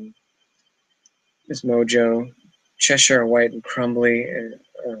 Miss Mojo. Cheshire White and Crumbly.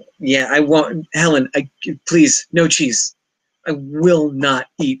 Yeah, I want... Helen, please, no cheese. I will not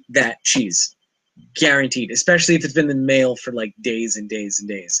eat that cheese. Guaranteed. Especially if it's been in the mail for like days and days and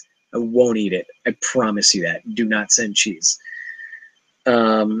days. I won't eat it. I promise you that. Do not send cheese.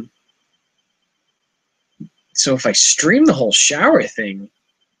 So if I stream the whole shower thing...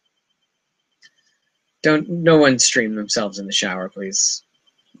 No one stream themselves in the shower, please.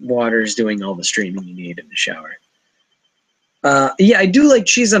 Water's doing all the streaming you need in the shower. Yeah, I do like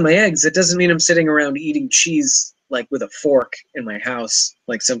cheese on my eggs. That doesn't mean I'm sitting around eating cheese like with a fork in my house,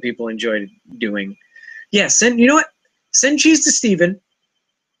 like some people enjoy doing. Yeah, you know what? Send cheese to Steven.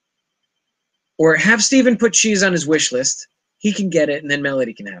 Or have Steven put cheese on his wish list. He can get it, and then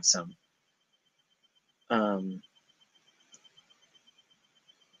Melody can have some.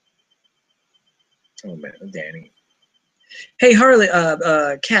 Oh man, Danny. Hey Harley,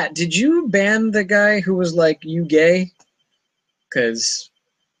 Kat, did you ban the guy who was like, "You gay"? Because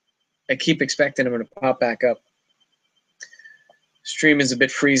I keep expecting him to pop back up. Stream is a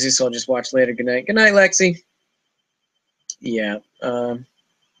bit freezy, so I'll just watch later. Good night. Good night, Lexi. Yeah.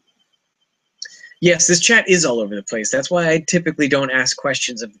 Yes, this chat is all over the place. That's why I typically don't ask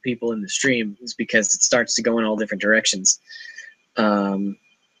questions of the people in the stream, is because it starts to go in all different directions.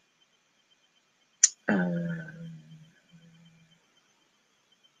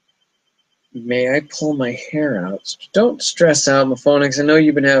 May I pull my hair out? Don't stress out, Maphonix. I know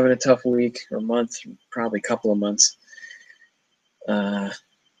you've been having a tough week or month, probably a couple of months.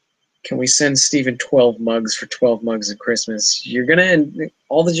 Can we send Steven 12 mugs for 12 mugs at Christmas?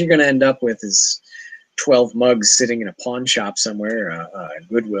 All that you're gonna end up with is 12 mugs sitting in a pawn shop somewhere,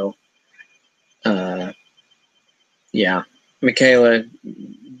 Goodwill. Yeah, Michaela,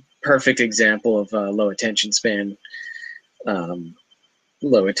 perfect example of low attention span.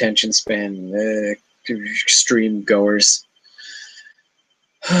 Low attention span, extreme goers.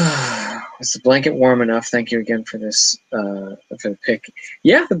 Is the blanket warm enough? Thank you again for this, for the pic.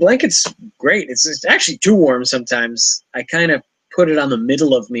 Yeah, the blanket's great. It's actually too warm sometimes. I kind of put it on the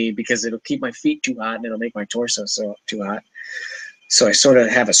middle of me because it'll keep my feet too hot and it'll make my torso too hot. So I sort of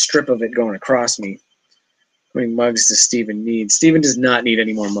have a strip of it going across me. How many mugs does Steven need? Steven does not need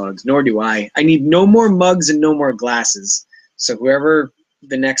any more mugs, nor do I. I need no more mugs and no more glasses. So whoever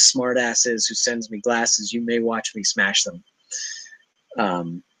the next smartass is who sends me glasses, you may watch me smash them.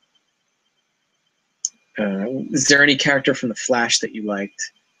 Is there any character from The Flash that you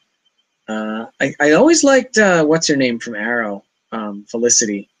liked? I always liked, what's her name from Arrow?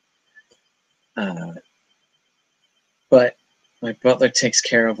 Felicity. But my butler takes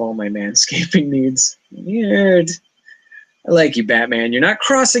care of all my manscaping needs. Weird. I like you, Batman. You're not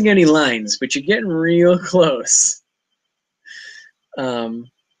crossing any lines, but you're getting real close.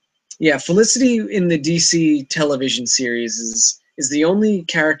 Yeah, Felicity in the DC television series is the only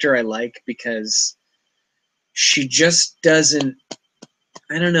character I like because she just doesn't,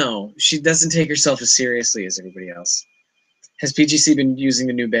 I don't know, she doesn't take herself as seriously as everybody else. Has PGC been using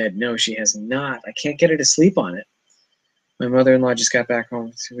the new bed? No, she has not. I can't get her to sleep on it. My mother-in-law just got back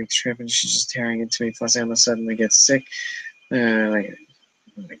home from a 2-week trip and she's just tearing into me, plus Emma suddenly gets sick. Oh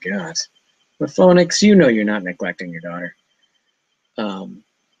my God. But Phonix, you know you're not neglecting your daughter. I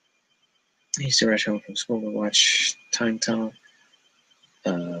used to rush home from school to watch Time Tunnel.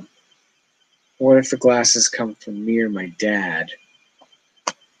 What if the glasses come from me or my dad?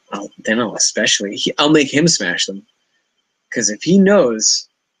 I'll make him smash them. Because if he knows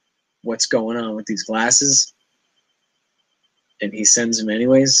what's going on with these glasses, and he sends them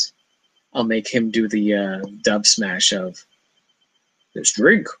anyways, I'll make him do the dub smash of this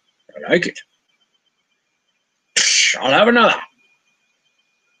drink. I like it. I'll have another.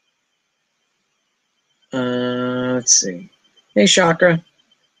 Let's see. Hey, Chakra.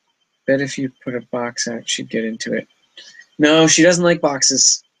 Bet if you put a box out, she'd get into it. No, she doesn't like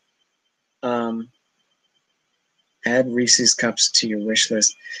boxes. Add Reese's Cups to your wish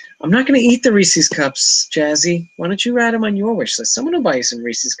list. I'm not going to eat the Reese's Cups, Jazzy. Why don't you add them on your wish list? Someone will buy you some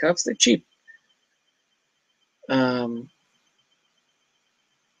Reese's Cups. They're cheap. I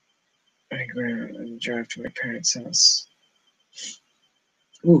drive to my parents' house.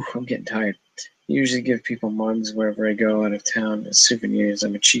 Ooh, I'm getting tired. I usually give people mugs wherever I go out of town as souvenirs.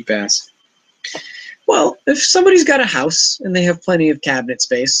 I'm a cheap ass. Well, if somebody's got a house and they have plenty of cabinet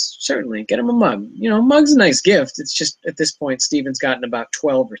space, certainly get them a mug. You know, a mug's a nice gift. It's just at this point, Steven's gotten about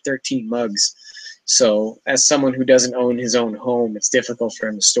 12 or 13 mugs. So as someone who doesn't own his own home, it's difficult for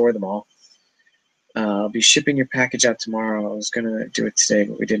him to store them all. I'll be shipping your package out tomorrow. I was going to do it today,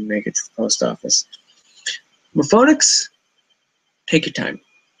 but we didn't make it to the post office. Maphonix, take your time.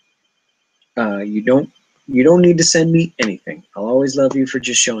 You don't need to send me anything. I'll always love you for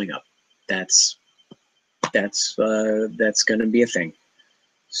just showing up. That's going to be a thing.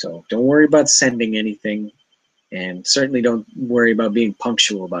 So don't worry about sending anything, and certainly don't worry about being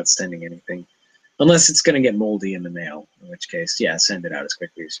punctual about sending anything, unless it's going to get moldy in the mail, in which case, yeah, send it out as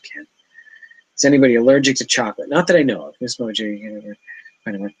quickly as you can. Is anybody allergic to chocolate? Not that I know of. Miss Mojo,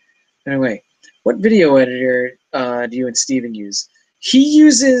 anyway, what video editor do you and Steven use? He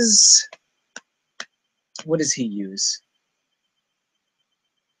uses, what does he use?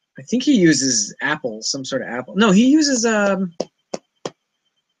 I think he uses Apple, some sort of Apple. No, he uses, what the fuck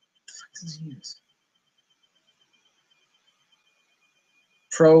does he use?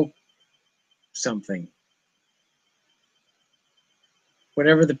 Pro something.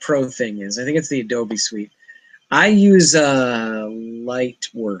 Whatever the Pro thing is. I think it's the Adobe Suite. I use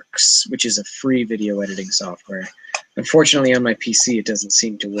Lightworks, which is a free video editing software. Unfortunately, on my PC, it doesn't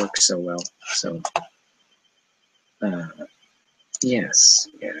seem to work so well. So, yes.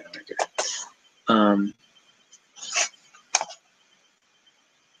 Yeah, I do.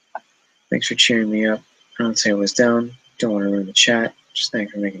 Thanks for cheering me up. I don't say I was down. Don't want to ruin the chat. Just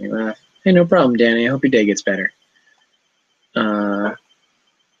thanks for making me laugh. Hey, no problem, Danny. I hope your day gets better. If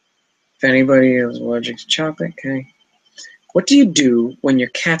anybody is allergic to chocolate, okay. What do you do when your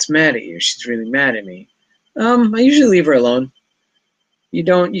cat's mad at you? She's really mad at me. I usually leave her alone. You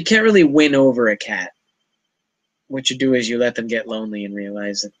can't really win over a cat. What you do is you let them get lonely and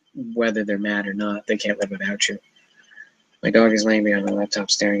realize that whether they're mad or not, they can't live without you. My dog is laying behind my laptop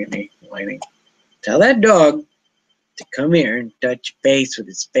staring at me, whining. Tell that dog to come here and touch your face with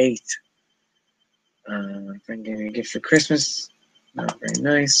his face. Friend gave me a gift for Christmas. Not very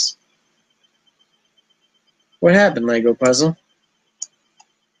nice. What happened, Lego puzzle?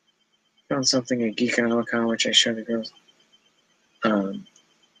 Found something at Geekonomicon, which I showed the girls.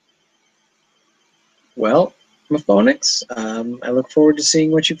 Well, Maphonics, I look forward to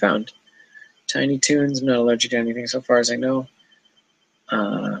seeing what you found. Tiny Toons, I'm not allergic to anything so far as I know.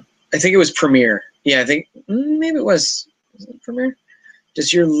 I think it was Premiere. Yeah, I think maybe it was. Was it Premiere?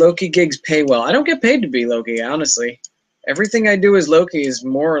 Does your Loki gigs pay well? I don't get paid to be Loki, honestly. Everything I do as Loki is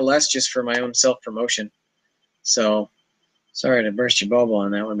more or less just for my own self-promotion. So, sorry to burst your bubble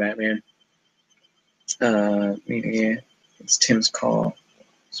on that one, Batman. Media. It's Tim's call.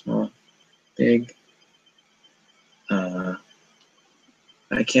 Small. Big. I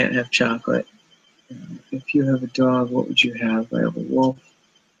can't have chocolate. If you have a dog, what would you have? I have a wolf.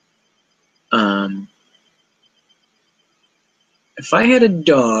 If I had a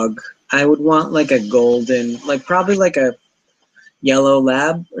dog, I would want like a golden, like probably like a yellow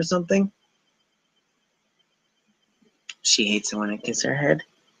lab or something. She hates it when I kiss her head.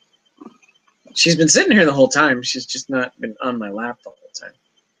 She's been sitting here the whole time. She's just not been on my lap the whole time.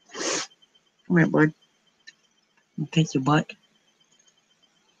 Come here, bud. I'll kiss your butt.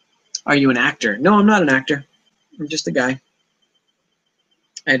 Are you an actor? No, I'm not an actor. I'm just a guy.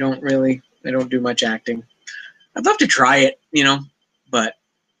 I don't do much acting. I'd love to try it, but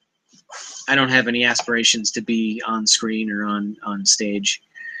I don't have any aspirations to be on screen or on stage.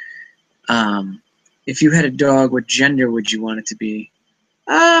 If you had a dog, what gender would you want it to be?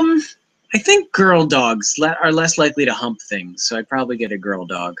 I think girl dogs are less likely to hump things, so I'd probably get a girl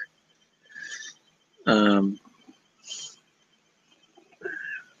dog.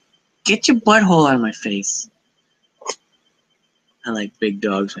 Get your butthole out of my face. I like big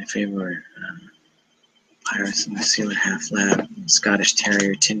dogs. My favorite Pirates in the Sea, Half Lab, Scottish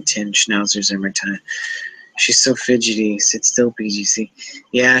Terrier, Tintin, Schnauzer, Zimmerstein. She's so fidgety. Sit still, PGC.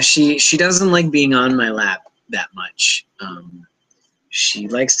 Yeah, she doesn't like being on my lap that much. She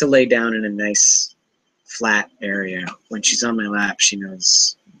likes to lay down in a nice flat area. When she's on my lap, she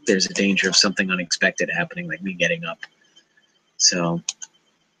knows there's a danger of something unexpected happening, like me getting up. So,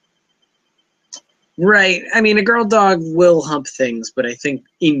 right. I mean, a girl dog will hump things, but I think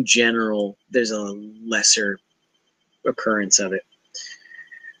in general, there's a lesser occurrence of it.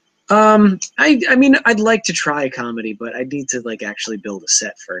 I mean, I'd like to try comedy, but I need to like actually build a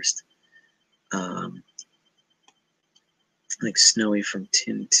set first. Like Snowy from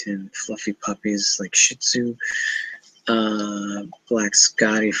Tintin, Fluffy Puppies like Shih Tzu, Black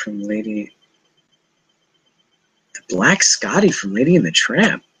Scotty from Lady. The Black Scotty from Lady and the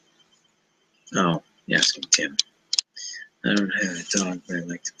Tramp. Oh, you're asking Tim. I don't have a dog, but I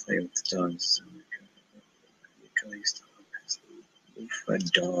like to play with the dogs. I used to a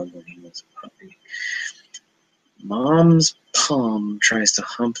dog when he was a puppy. Mom's palm tries to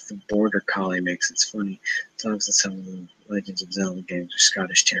hump the border collie mix. It's funny. Dogs in some of the Legends of Zelda games are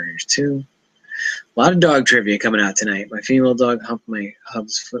Scottish Terriers too. A lot of dog trivia coming out tonight. My female dog humped my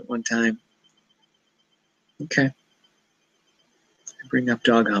hub's foot one time. Okay. I bring up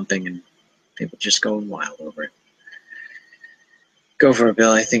dog humping and people just going wild over it. Go for it,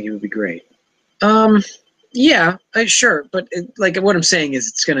 Bill. I think it would be great. Yeah, sure. But like what I'm saying is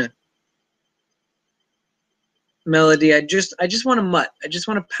it's going to Melody, I just want a mutt. I just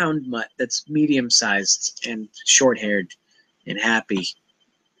want a pound mutt that's medium sized and short haired and happy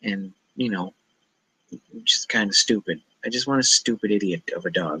and, just kind of stupid. I just want a stupid idiot of a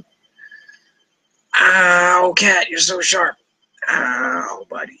dog. Ow, cat, you're so sharp. Ow,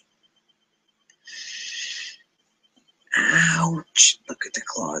 buddy. Ouch. Look at the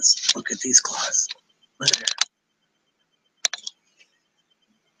claws. Look at these claws. Look at that.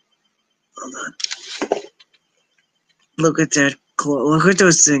 Hold on. Look at that claw. Look at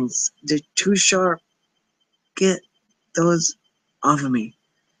those things. They're too sharp. Get those off of me.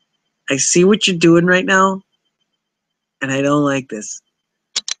 I see what you're doing right now, and I don't like this.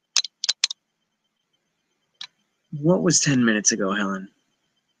 What was 10 minutes ago, Helen?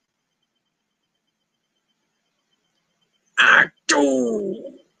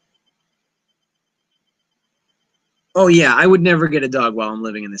 Oh yeah, I would never get a dog while I'm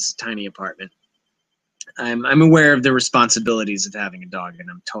living in this tiny apartment. I'm aware of the responsibilities of having a dog, and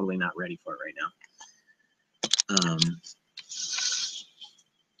I'm totally not ready for it right now.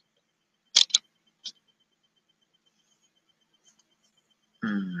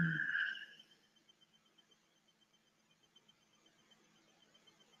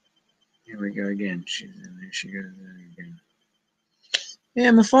 Here we go again. She's in there. She goes again.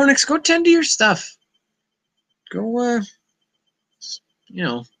 Yeah, Maphonix, go tend to your stuff. Go, you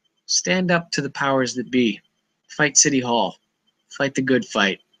know, stand up to the powers that be. Fight City Hall. Fight the good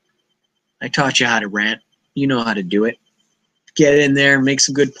fight. I taught you how to rant. You know how to do it. Get in there, make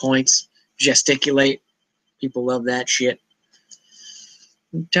some good points, gesticulate. People love that shit.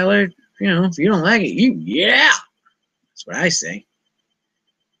 Tell her, if you don't like it, yeah. That's what I say.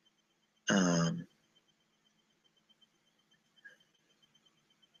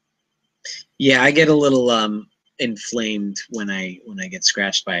 Yeah, I get a little inflamed when I get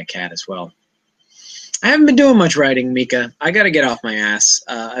scratched by a cat as well. I haven't been doing much writing, Mika. I got to get off my ass.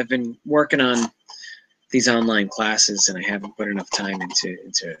 I've been working on these online classes, and I haven't put enough time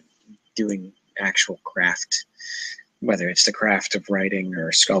into doing actual craft, whether it's the craft of writing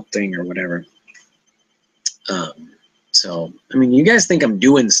or sculpting or whatever. So, I mean, you guys think I'm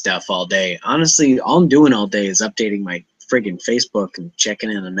doing stuff all day. Honestly, all I'm doing all day is updating my friggin' Facebook and checking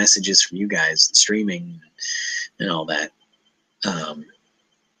in on messages from you guys, and streaming and all that.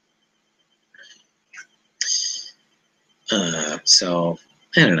 So,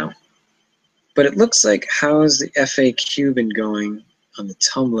 I don't know. But it looks like, how's the FAQ been going on the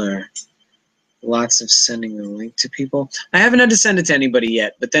Tumblr? Lots of sending the link to people. I haven't had to send it to anybody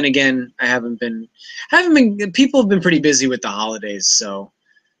yet, but then again, people have been pretty busy with the holidays, so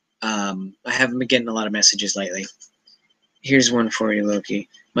I haven't been getting a lot of messages lately. Here's one for you, Loki.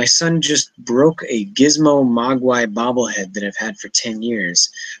 My son just broke a Gizmo Mogwai bobblehead that I've had for 10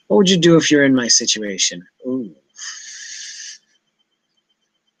 years. What would you do if you're in my situation? Ooh.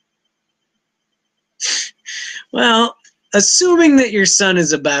 Well, assuming that your son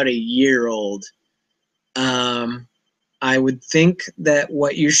is about a year old, I would think that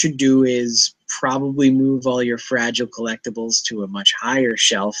what you should do is probably move all your fragile collectibles to a much higher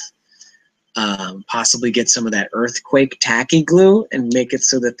shelf. Possibly get some of that earthquake tacky glue and make it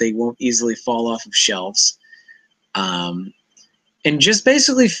so that they won't easily fall off of shelves. And just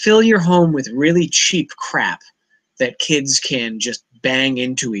basically fill your home with really cheap crap that kids can just bang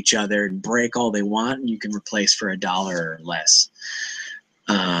into each other and break all they want, and you can replace for $1 or less.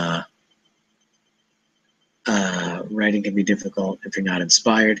 Writing can be difficult if you're not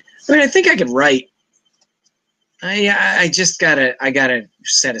inspired. I mean, I think I could write. I just gotta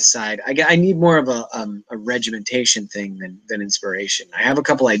set aside. I need more of a regimentation thing than inspiration. I have a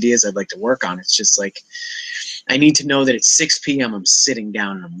couple ideas I'd like to work on. It's just like I need to know that at 6 p.m. I'm sitting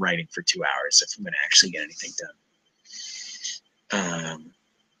down and I'm writing for 2 hours if I'm going to actually get anything done.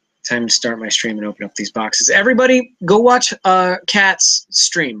 Time to start my stream and open up these boxes. Everybody, go watch Kat's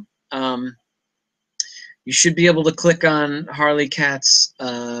stream. You should be able to click on Harley Kat's.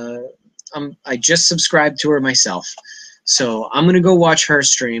 I just subscribed to her myself, so I'm gonna go watch her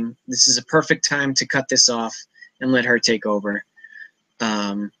stream. This is a perfect time to cut this off and let her take over.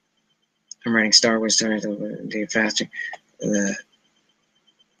 I'm writing Star Wars stories faster.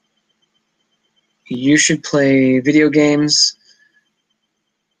 You should play video games.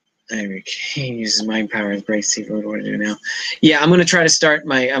 He uses mind power as break. See what to do now. Yeah, I'm gonna try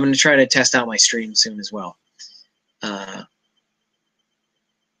to test out my stream soon as well.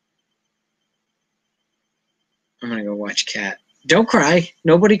 I'm gonna go watch Kat. Don't cry.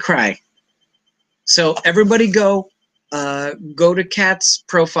 Nobody cry. So everybody go to Kat's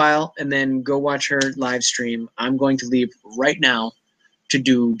profile and then go watch her live stream. I'm going to leave right now to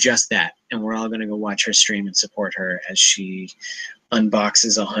do just that, and we're all gonna go watch her stream and support her as she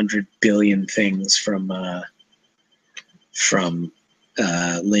unboxes 100 billion things from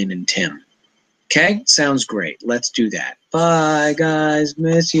Lynn and Tim. Okay, sounds great. Let's do that. Bye, guys.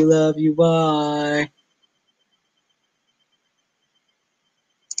 Miss you. Love you. Bye.